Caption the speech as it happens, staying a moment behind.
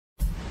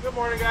Good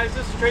morning, guys.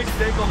 This is Tracy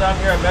Dinkel down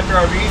here at Metro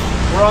RV.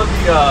 We're on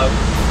the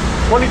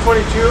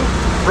 2022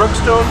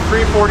 Brookstone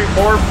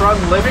 344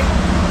 front living.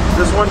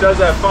 This one does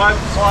have 5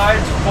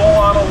 slides, full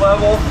auto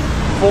level,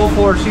 full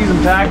floor season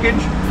package.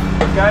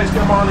 Guys,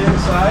 come on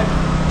inside.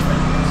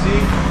 As you can see,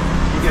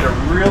 you get a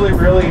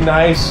really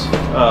nice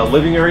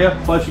living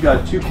area. Plus, you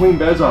got 2 queen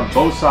beds on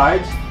both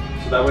sides,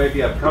 so that way if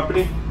you have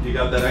company, you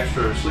got that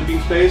extra sleeping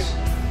space.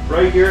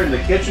 Right here in the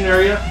kitchen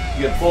area,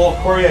 you get full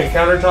Corian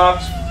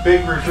countertops,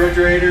 big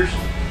refrigerators,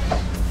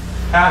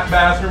 half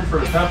bathroom for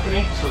the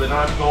company, so they don't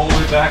have to go all the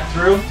way back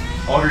through.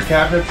 All of your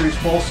cabinetry is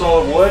full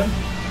solid wood.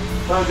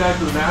 Come back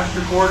to the master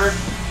quarter.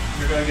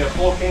 You're going to get a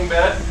full king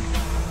bed.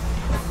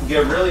 You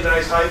get really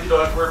nice height. You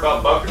don't have to worry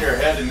about bumping your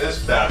head in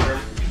this bathroom.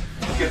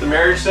 You get the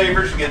marriage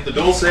savers. You get the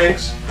dual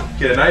sinks.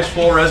 Get a nice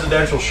full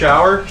residential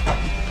shower,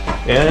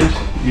 and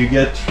you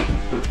get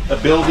the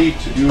ability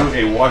to do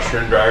a washer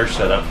and dryer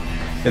setup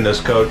in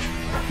this coach.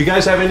 If you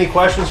guys have any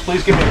questions,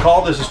 please give me a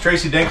call. This is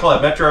Tracy Dinkel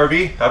at Metro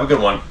RV. Have a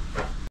good one.